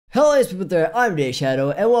Hello guys, people there, I'm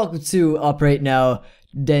Deadshadow and welcome to Operate Now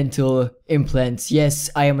Dental Implants. Yes,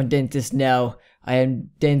 I am a dentist now. I am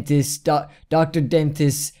dentist, Dr.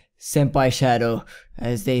 Dentist Senpai Shadow,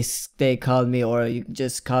 as they call me, or you can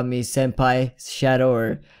just call me Senpai Shadow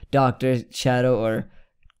or Dr. Shadow or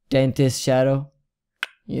Dentist Shadow.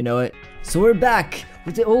 You know it. So we're back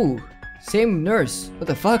with the same nurse. What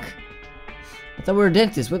the fuck? I thought we were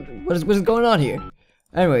dentists. What is going on here?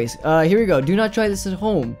 Anyways, here we go. Do not try this at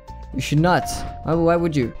home. You should not. Why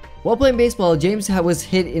would you? While playing baseball, James was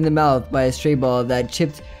hit in the mouth by a stray ball that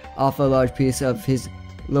chipped off a large piece of his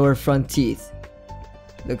lower front teeth.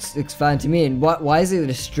 Looks fine to me. And why is it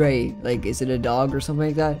a stray? Like, is it a dog or something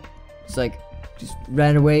like that? It's like, just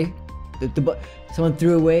ran away. Someone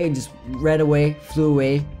threw away and just ran away, flew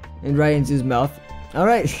away, and right into his mouth.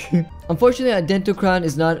 Alright. Unfortunately, a dental crown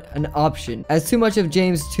is not an option, as too much of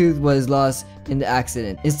James' tooth was lost in the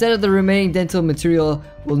accident. Instead of the remaining dental material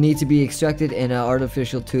will need to be extracted and an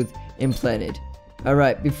artificial tooth implanted.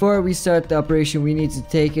 Alright, before we start the operation, we need to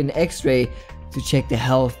take an x-ray to check the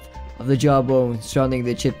health of the jawbone surrounding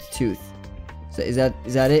the chipped tooth. So is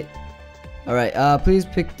that it? Alright, please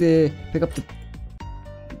pick up the...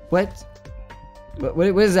 What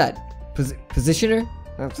is that? Positioner?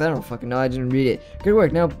 I don't fucking know, I didn't read it. Good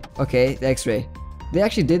work. Now, okay, the x-ray. They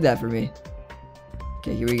actually did that for me.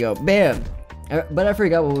 Okay, here we go. Bam! But I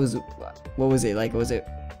forgot what was it? Like, was it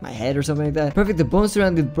my head or something like that? Perfect, the bone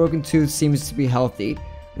surrounding the broken tooth seems to be healthy.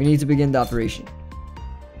 We need to begin the operation.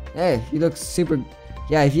 Hey, you look super...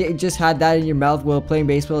 Yeah, if you just had that in your mouth while playing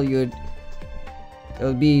baseball, it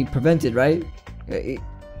would be prevented, right?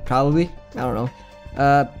 Probably. I don't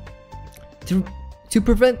know. To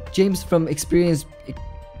prevent James from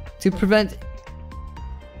To prevent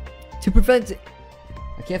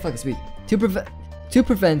I can't fucking speak. To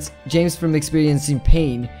prevent James from experiencing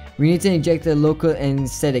pain, we need to inject a local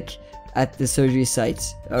anesthetic at the surgery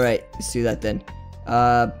site. Alright, let's do that then.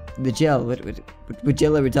 The gel, what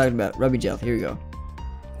gel are we talking about? Rubby gel, here we go.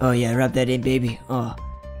 Oh yeah, rub that in, baby. Oh,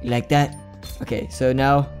 you like that? Okay, so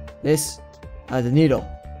now this, the needle.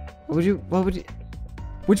 What would you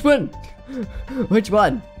which one? Which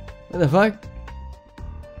one? What the fuck?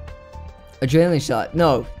 Adrenaline shot.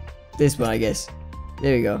 No, this one, I guess.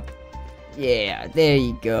 There you go. Yeah, there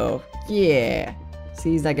you go. Yeah.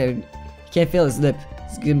 See, he's not gonna... He can't feel his lip.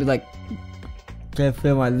 He's gonna be like... Can't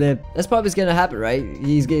feel my lip. That's probably what's gonna happen, right?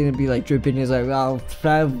 He's gonna be like dripping. He's like, oh,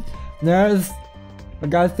 nurse, I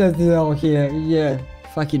got something out here. Yeah.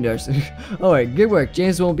 Fuck you, nurse. Alright, good work.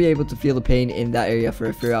 James won't be able to feel the pain in that area for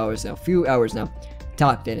a few hours now.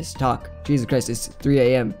 Talk, Dennis. Talk. Jesus Christ, it's 3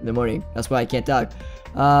 a.m. in the morning. That's why I can't talk.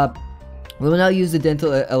 We will now use the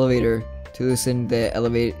dental elevator to loosen the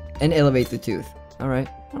elevate the tooth. Alright.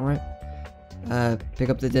 Pick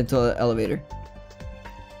up the dental elevator.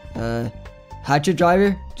 Hatchet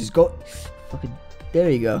driver, just go. Fucking, there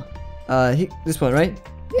you go. This one, right?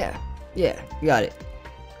 Yeah, you got it.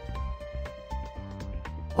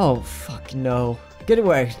 Oh fuck no. Good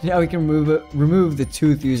work. Now we can remove the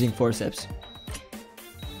tooth using forceps.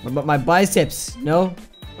 What about my biceps? No?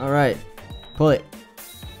 Alright. Pull it.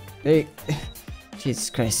 Hey, Jesus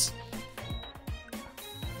Christ.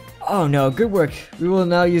 Oh no, good work. We will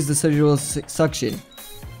now use the surgical suction.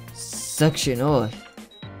 Oh.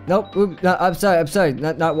 Nope, oops, no, I'm sorry,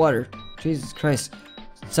 not water. Jesus Christ.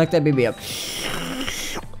 Suck that baby up.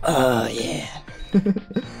 Oh yeah.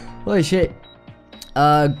 Holy shit.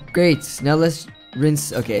 Great. Now let's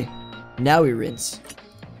rinse. Okay. Now we rinse.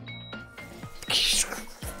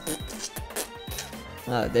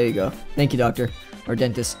 There you go. Thank you, doctor. Or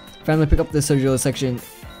dentist. Finally pick up the surgical section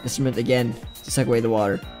instrument again to suck away the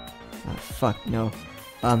water. Oh fuck, no.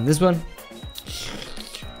 This one?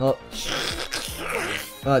 Oh,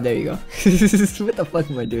 there you go. What the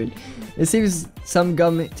fuck am I doing? It seems some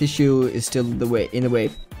gum tissue is still in the way.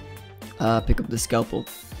 Pick up the scalpel.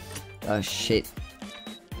 Oh shit.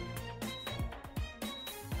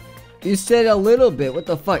 You said a little bit. What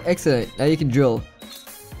the fuck? Excellent. Now you can drill.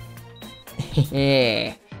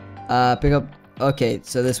 Pick up. Okay,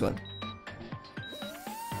 so this one.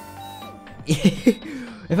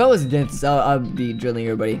 If I was a dentist, I'd be drilling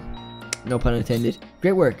everybody. No pun intended.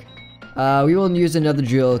 Great work. We will use another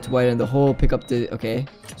drill to widen the hole. Pick up the... Okay,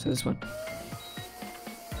 so this one.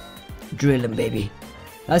 Drill him, baby.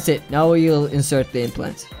 That's it. Now we'll insert the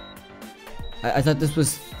implant. I thought this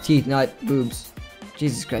was teeth, not boobs.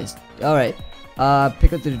 Jesus Christ. Alright.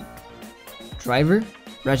 Pick up the driver?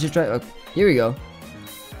 Ratchet driver? Okay, here we go.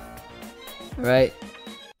 Alright.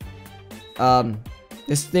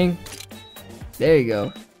 This thing. There you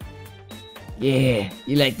go. Yeah,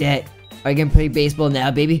 you like that? Are you gonna play baseball now,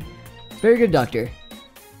 baby? Very good, doctor.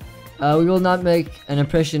 We will not make an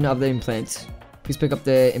impression of the implant. Please pick up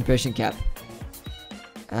the impression cap.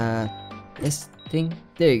 This thing.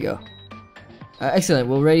 There you go. Excellent.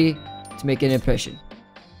 We're ready to make an impression.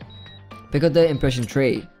 Pick up the impression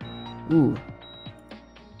tray. Ooh.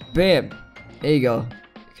 Bam. There you go.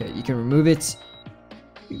 Okay, you can remove it.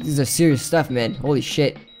 These are serious stuff, man. Holy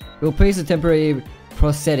shit. We'll place the temporary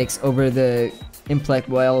prosthetics over the implant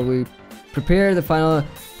while we prepare the final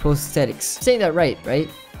prosthetics. I'm saying that right?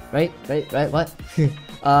 What?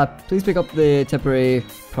 Please pick up the temporary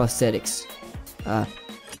prosthetics.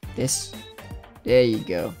 This. There you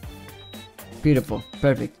go. Beautiful.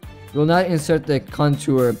 Perfect. We'll now insert the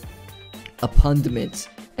contour appuntment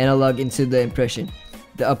analog into the impression.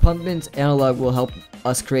 The appuntment analog will help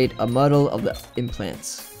us create a model of the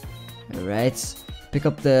implants. Alright. Pick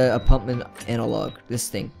up the appuntment analog. This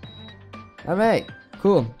thing. Alright.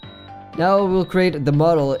 Cool. Now we'll create the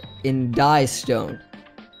model in dye stone.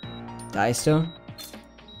 Dye stone?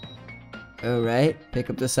 Alright. Pick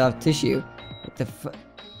up the soft tissue. What the fu-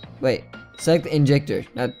 Wait. Select the injector.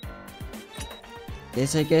 Not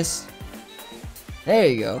this, I guess. There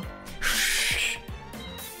you go.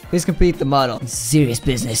 Please complete the model. It's serious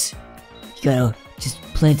business. You gotta just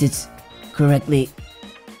plant it correctly.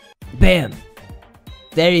 Bam!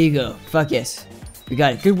 There you go. Fuck yes. We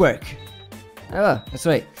got it. Good work. Oh, that's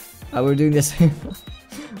right. We're doing this.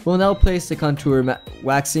 We'll now place the contour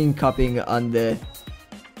waxing copying on the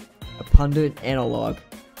appuntment analog.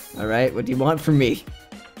 Alright, what do you want from me?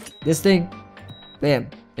 This thing? Bam.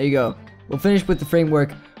 There you go. We'll finish with the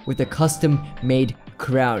framework with a custom made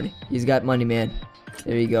crown. He's got money, man.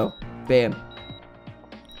 There you go. Bam.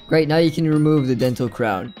 Great, now you can remove the dental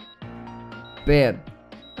crown. Bam.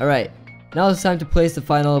 Alright. Now it's time to place the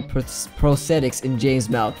final prosthetics in James'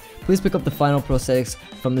 mouth. Please pick up the final prosthetics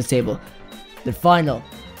from the table. They're final.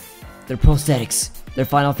 They're prosthetics. They're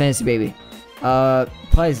Final Fantasy, baby.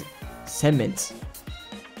 Probably cement.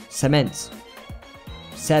 Cement.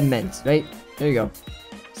 Cement, right? There you go.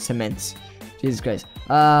 Cement. Jesus Christ.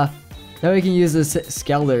 Now we can use the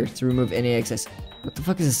scaler to remove any excess. What the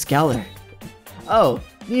fuck is a scaler? Oh,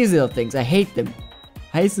 these little things. I hate them.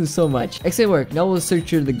 I hate them so much. Excellent work. Now we'll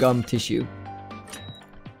suture the gum tissue.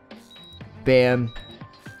 Bam.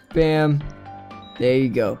 Bam. There you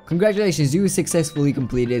go. Congratulations, you successfully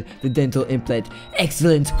completed the dental implant.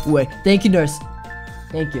 Excellent work. Thank you, nurse.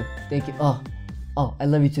 Thank you. Thank you. Oh, I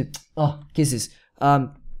love you too. Oh, kisses.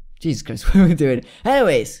 Jesus Christ, what are we doing?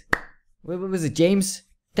 Anyways, what was it, James?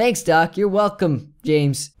 Thanks, Doc. You're welcome,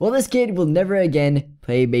 James. Well, this kid will never again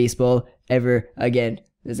play baseball ever again.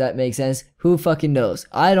 Does that make sense? Who fucking knows?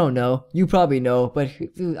 I don't know. You probably know, but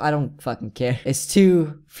I don't fucking care. It's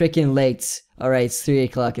too freaking late. Alright, it's 3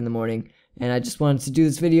 o'clock in the morning. And I just wanted to do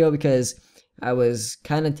this video because I was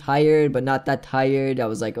kind of tired, but not that tired. I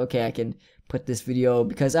was like, okay, I can put this video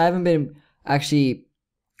because I haven't been actually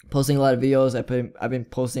posting a lot of videos. I've been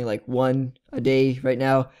posting like one a day right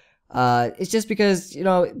now. It's just because, you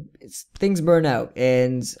know, things burn out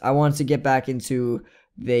and I want to get back into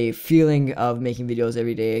the feeling of making videos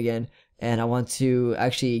every day again. And I want to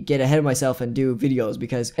actually get ahead of myself and do videos,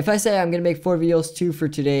 because if I say I'm gonna make 4 videos, 2 for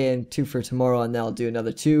today and 2 for tomorrow, and then I'll do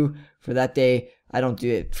another 2 for that day, I don't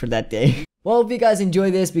do it for that day. Well, hope you guys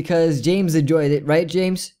enjoy this because James enjoyed it, right,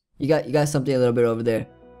 James? You got something a little bit over there.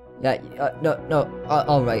 Yeah, no,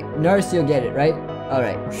 all right. Nurse, you'll get it, right? All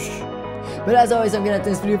right. But as always, I'm gonna end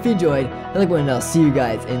this video. If you enjoyed, I like one, and I'll see you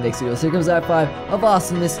guys in the next video. So here comes high five of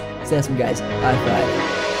awesomeness. Say some guys. High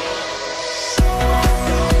five.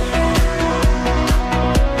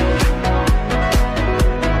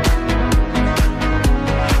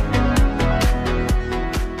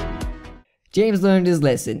 James learned his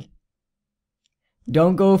lesson.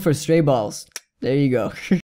 Don't go for stray balls. There you go.